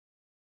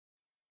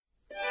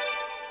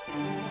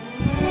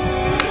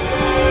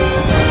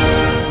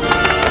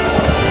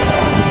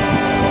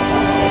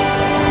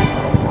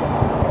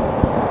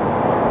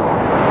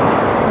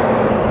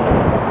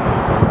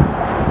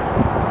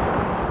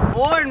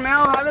Lord,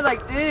 Mel, have it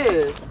like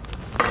this.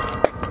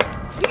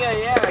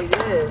 Yeah, like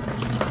this.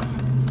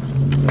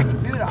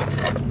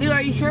 Dude,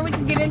 are you sure we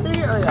can get in through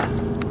here? Oh, yeah.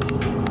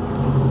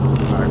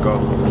 Alright, go.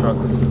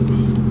 Trucks.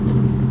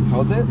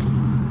 Hold it.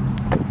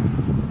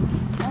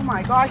 Oh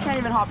my gosh, I can't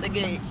even hop the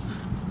gate.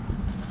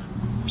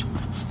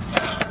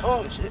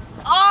 Oh shit.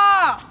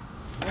 Ah!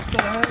 What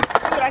the heck?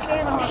 Dude, I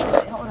can't even hop the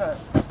gate. Hold up.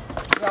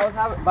 Dude,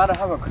 I was about to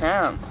have a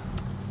cramp.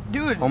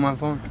 Dude. On my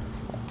phone.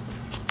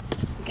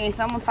 Can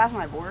someone pass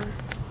my board?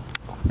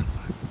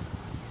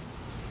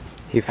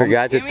 He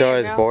forgot to throw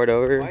his board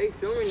over. Why are you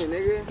filming it,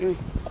 nigga?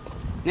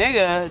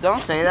 Nigga,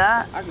 don't say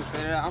that. I can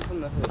say that. I'm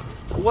from the hood.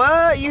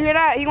 What? You hear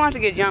that? He wants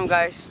to get jumped,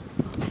 guys.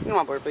 Give me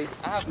my board, please.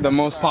 The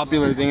most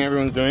popular thing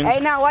everyone's doing.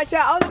 Hey, now watch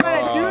out. I was about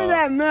to do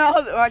that, Mel.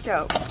 Watch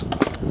out.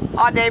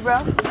 All day,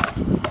 bro.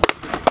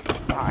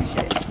 Oh,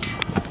 shit.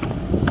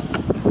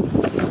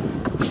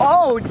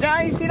 Oh,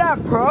 now you see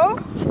that, pro?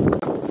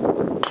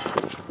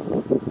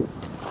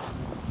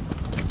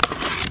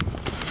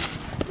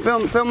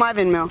 Film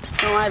Ivan, Mel.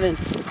 Film Ivan.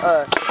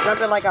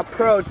 Jumping like a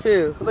pro,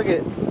 too. Look at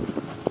it.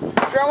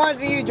 Sure, I wanted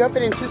to do you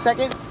jumping in 2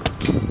 seconds.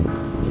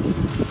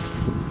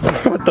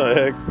 What the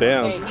heck?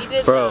 Damn. Hey, he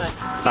did, bro.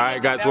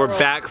 Alright, guys, we're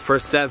back for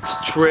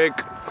Seth's trick.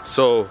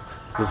 So,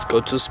 let's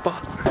go to the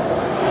spot.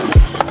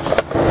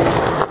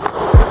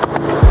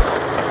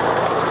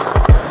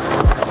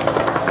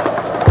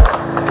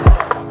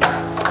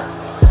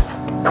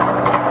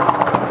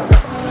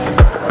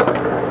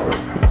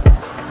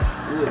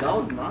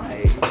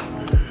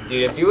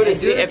 Dude, if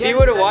you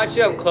would have watched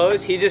it up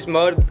close, he just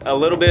mowed a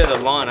little bit of the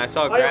lawn. I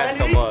saw grass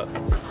come up.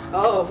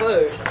 Oh,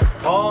 fuck.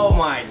 Oh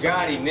my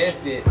god, he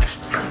missed it.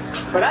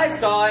 But I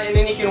saw it, and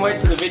then he can wait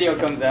till the video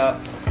comes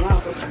out.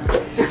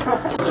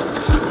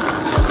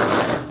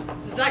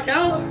 Does that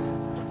count?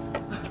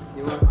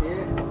 You want to see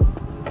it?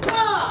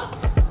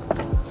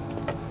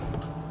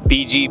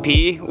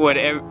 BGP,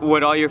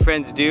 what all your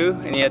friends do,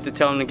 and you have to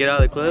tell them to get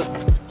out of the clip.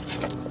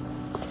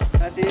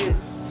 That's it.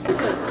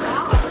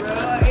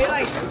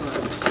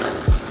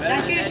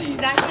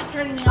 That shit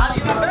turned me on.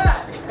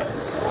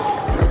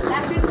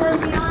 That shit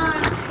turned me on.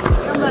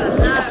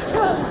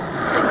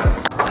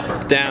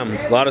 Damn,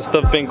 a lot of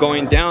stuff been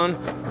going down.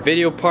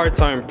 Video parts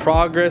are in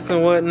progress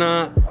and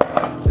whatnot.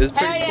 It's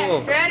pretty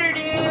cool. Shredder,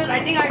 dude. I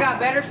think I got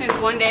better since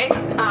one day.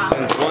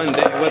 Since one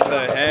day, what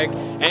the heck?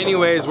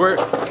 Anyways, we're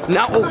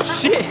now. Oh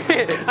shit!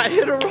 I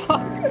hit a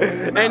rock.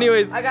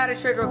 Anyways, I got a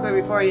trick real quick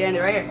before you end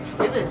it. Right here.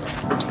 Get this.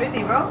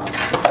 50, bro.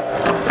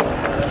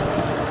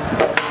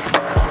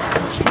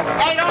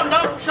 Hey, don't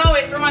show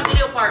it for my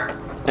video part.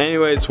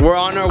 anyways, we're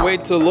on our way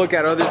to look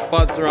at other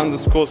spots around the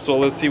school. So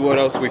let's see what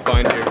else we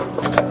find here.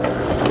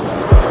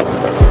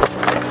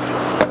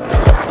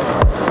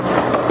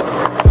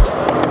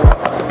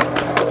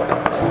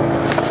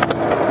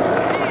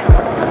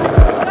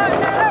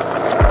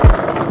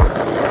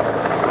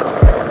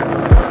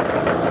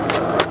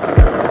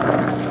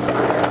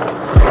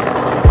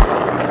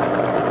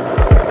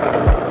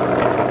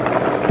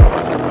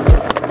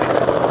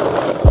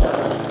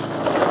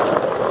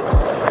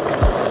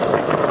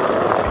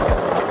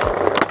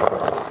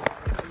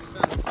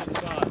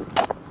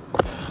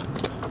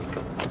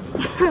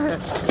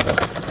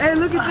 Hey,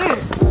 look at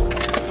this.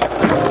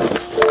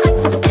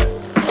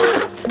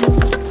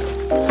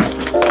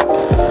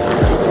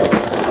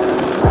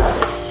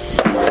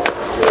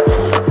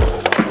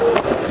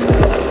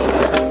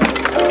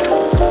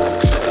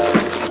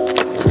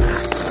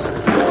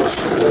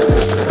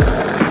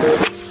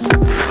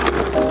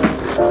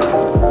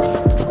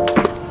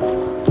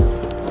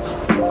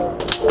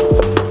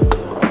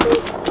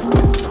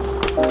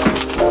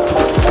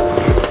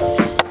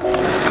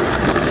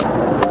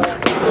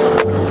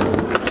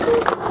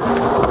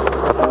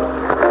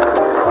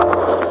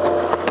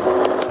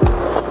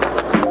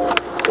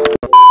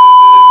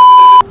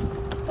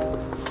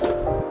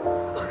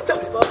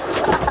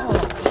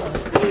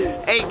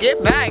 Hey,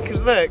 get back, cause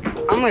look,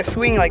 I'm gonna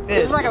swing like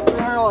this. It's like a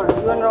 $300,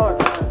 $200.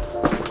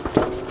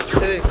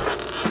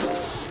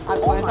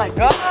 Oh my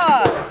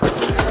god!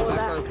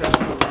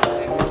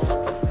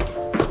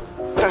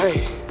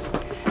 Hey.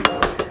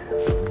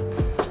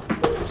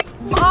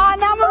 Oh,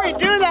 now I'm gonna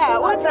redo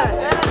that. What the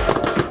heck?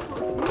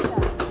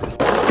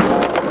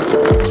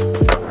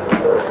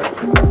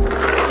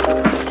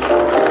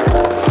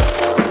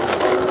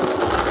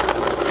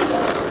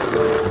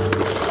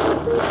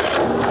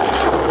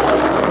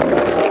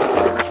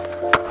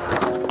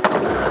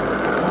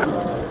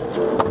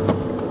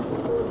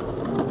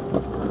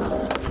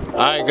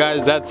 Alright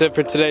guys, that's it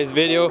for today's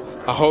video.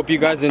 I hope you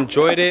guys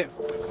enjoyed it.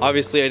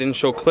 Obviously I didn't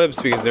show clips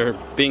because they're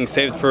being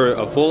saved for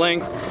a full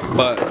length.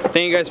 But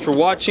thank you guys for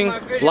watching.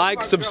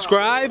 Like,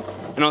 subscribe,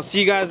 and I'll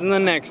see you guys in the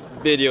next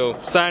video.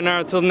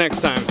 Sayonara till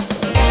next time.